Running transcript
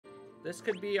This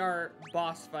could be our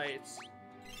boss fights.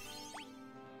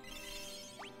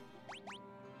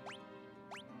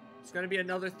 It's gonna be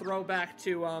another throwback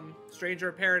to Stranger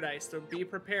in Paradise, so be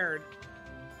prepared.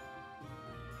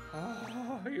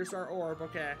 Oh, here's our orb,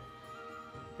 okay.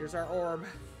 Here's our orb.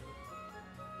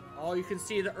 Oh, you can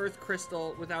see the earth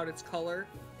crystal without its color.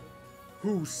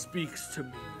 Who speaks to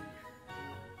me?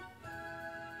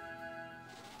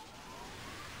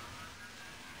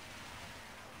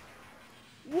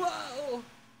 Whoa!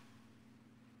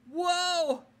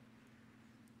 Whoa!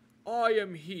 I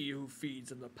am he who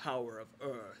feeds on the power of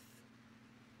earth.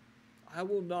 I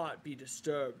will not be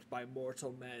disturbed by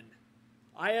mortal men.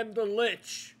 I am the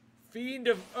Lich, fiend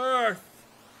of earth.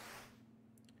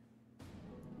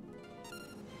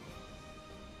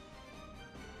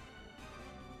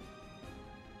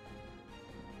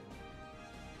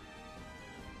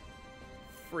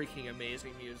 Freaking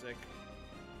amazing music.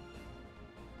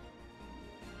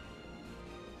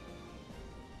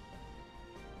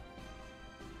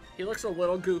 He looks a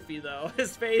little goofy though.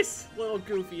 His face, a little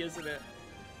goofy, isn't it?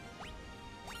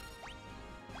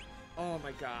 Oh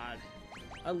my god.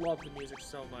 I love the music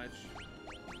so much.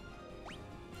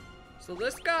 So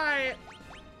this guy,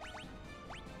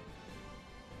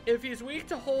 if he's weak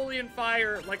to holy and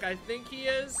fire, like I think he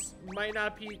is, might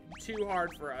not be too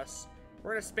hard for us.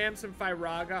 We're gonna spam some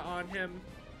Firaga on him.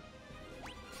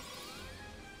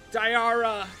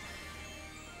 Diara!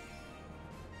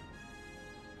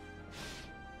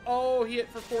 Oh, he hit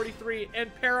for 43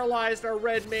 and paralyzed our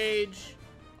red mage.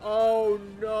 Oh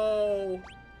no.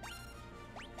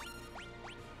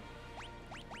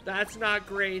 That's not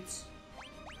great.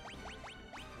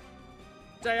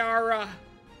 Diara.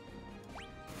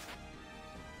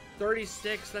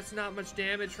 36, that's not much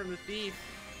damage from the thief.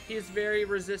 He is very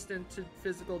resistant to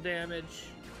physical damage.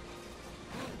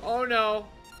 Oh no.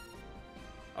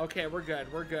 Okay, we're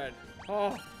good, we're good.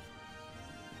 Oh.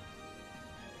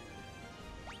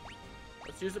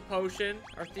 Let's use a potion.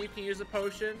 Our thief can use a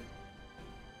potion.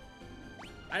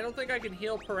 I don't think I can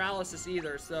heal paralysis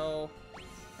either, so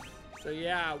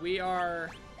yeah, we are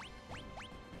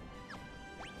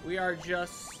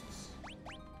just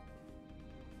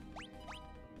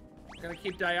gonna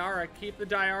keep Diara. Keep the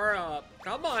Diara up.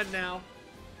 Come on now.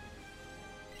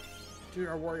 Dude,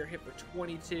 our warrior hit for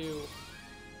 22.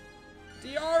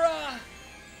 Diara!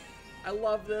 I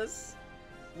love this.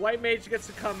 White mage gets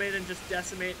to come in and just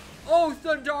decimate. Oh,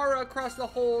 Thundara across the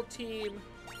whole team.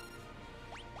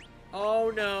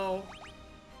 Oh no.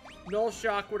 Null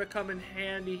Shock would have come in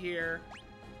handy here.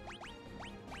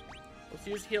 Let's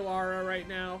use Healara right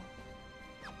now.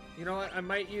 You know what? I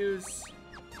might use...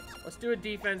 Let's do a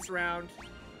defense round.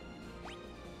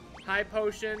 High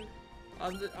potion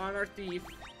on our thief.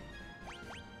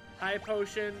 High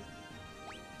potion.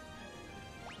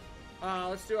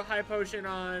 Let's do a high potion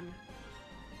on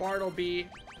Bartleby.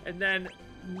 And then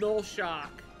Null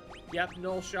Shock. Yep,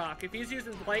 Null Shock. If he's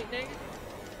using lightning...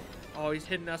 Oh, he's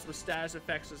hitting us with status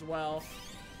effects as well.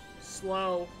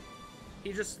 Slow.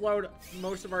 He just slowed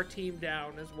most of our team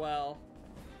down as well.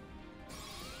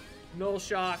 Null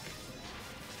Shock.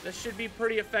 That should be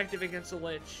pretty effective against a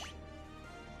Lich.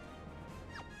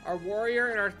 Our warrior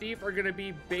and our thief are going to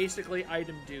be basically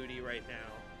item duty right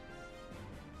now.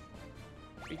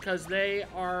 Because they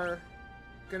are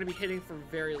going to be hitting for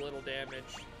very little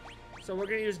damage. So we're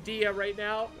going to use Dia right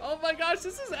now. Oh my gosh,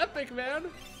 this is epic, man.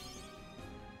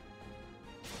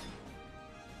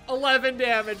 11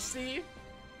 damage, see?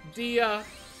 Dia,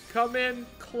 come in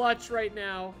clutch right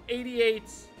now. 88.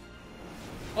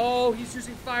 Oh, he's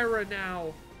using Fyra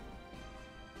now.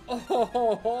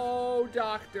 Oh,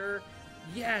 Doctor.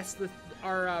 Yes,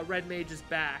 our red mage is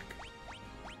back.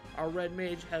 Our red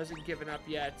mage hasn't given up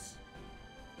yet.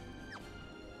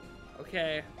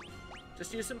 Okay.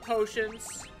 Just use some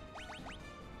potions.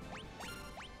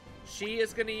 She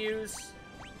is going to use...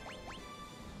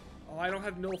 Oh, I don't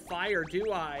have no fire,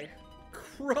 do I?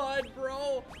 Crud,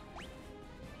 bro.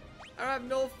 I don't have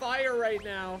no fire right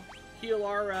now.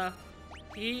 Healara.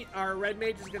 Our red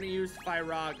mage is going to use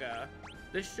Firaga.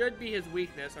 This should be his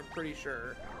weakness, I'm pretty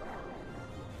sure.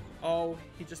 Oh,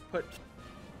 he just put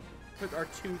our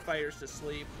two fighters to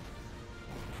sleep.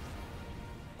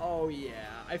 Oh, yeah.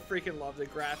 I freaking love the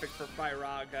graphic for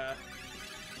Firaga.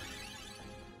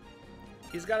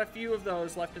 He's got a few of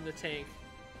those left in the tank.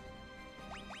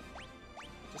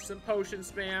 Just some potion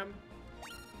spam.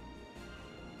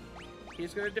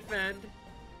 He's gonna defend.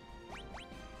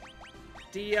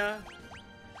 Dia.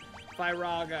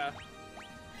 Firaga.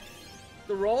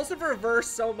 The roles have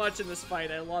reversed so much in this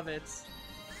fight. I love it.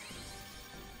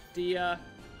 Dia.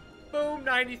 Boom,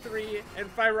 93.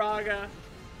 And Firaga.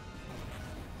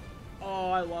 Oh,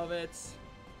 I love it.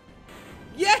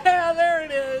 Yeah, there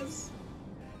it is.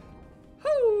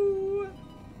 Whoo!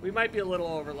 We might be a little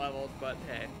over leveled, but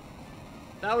hey.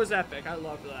 That was epic. I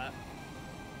loved that.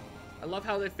 I love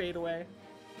how they fade away.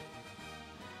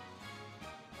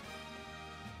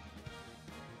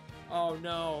 Oh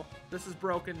no, this is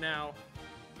broken now.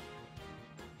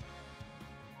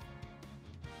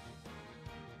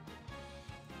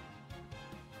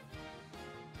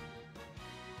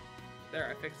 There,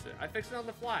 I fixed it. I fixed it on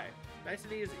the fly. Nice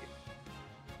and easy.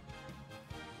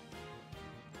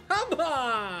 Come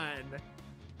on!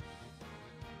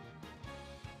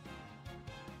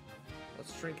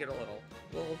 Let's shrink it a little.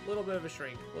 Little bit of a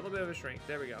shrink. Little bit of a shrink.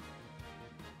 There we go.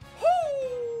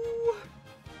 Woo!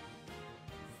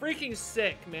 Freaking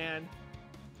sick, man.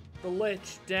 The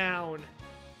Lich down.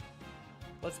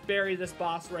 Let's bury this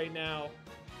boss right now.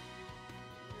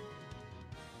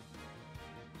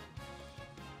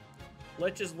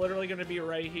 Lich is literally going to be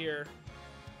right here.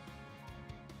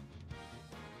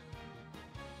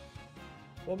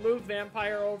 We'll move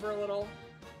Vampire over a little.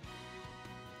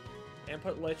 And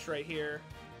put Lich right here.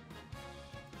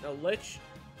 No, Lich,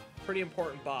 pretty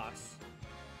important boss.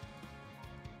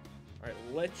 Alright,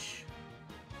 Lich.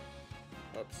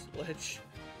 Oops, Lich.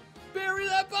 Bury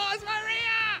that boss,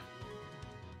 Maria!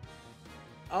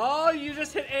 Oh, you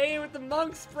just hit A with the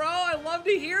monks, bro. I love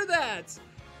to hear that.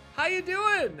 How you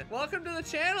doing? Welcome to the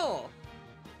channel.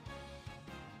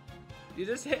 You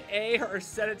just hit A or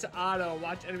set it to auto.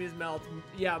 Watch enemies melt.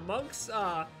 Yeah, monks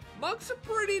are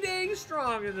pretty dang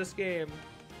strong in this game.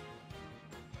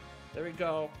 There we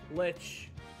go. Lich.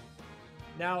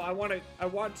 Now I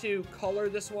want to color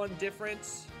this one different.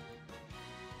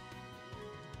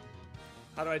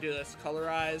 How do I do this?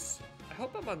 Colorize. I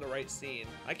hope I'm on the right scene.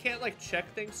 I can't like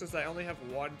check things since I only have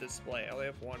one display. I only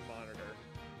have one monitor.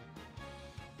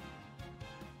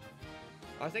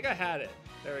 I think I had it.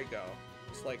 There we go.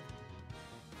 It's like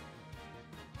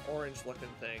orange looking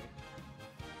thing.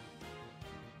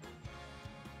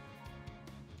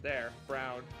 There,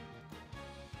 brown.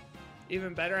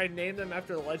 Even better, I named them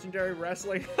after the legendary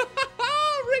wrestling.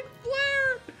 Ric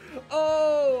Flair!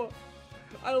 Oh,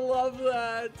 I love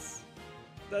that.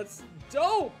 That's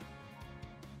dope.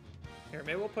 Here,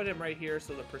 maybe we'll put him right here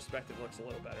so the perspective looks a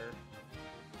little better.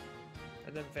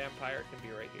 And then Vampire can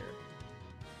be right here.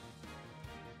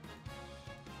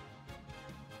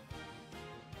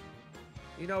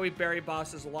 You know we bury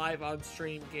bosses live on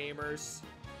stream, gamers.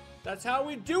 That's how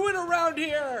we do it around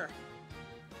here!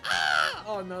 Ah!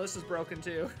 Oh no, this is broken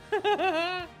too.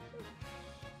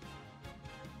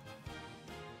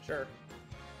 Sure.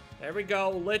 There we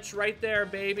go. Lich right there,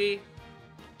 baby.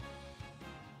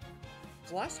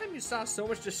 The last time you saw so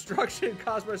much destruction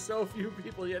caused by so few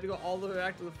people, you had to go all the way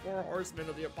back to the 4 horsemen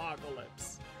of the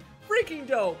apocalypse. Freaking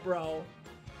dope, bro.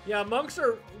 Yeah, monks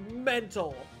are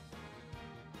mental.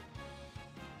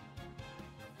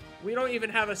 We don't even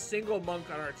have a single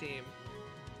monk on our team.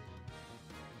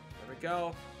 There we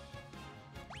go.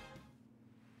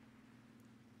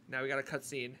 Now we got a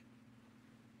cutscene.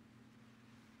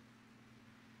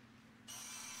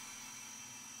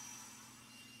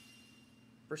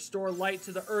 Restore light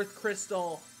to the earth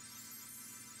crystal.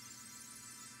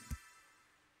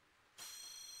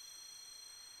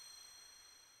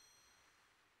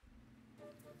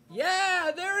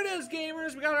 Yeah, there it is,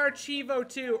 gamers. We got our Chivo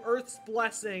 2, Earth's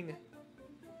Blessing.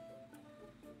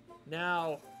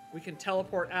 Now, we can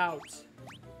teleport out.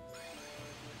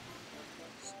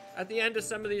 At the end of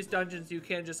some of these dungeons, you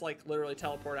can just, like, literally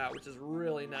teleport out, which is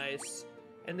really nice.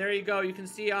 And there you go. You can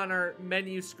see on our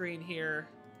menu screen here,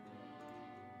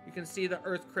 you can see the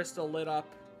Earth Crystal lit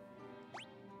up.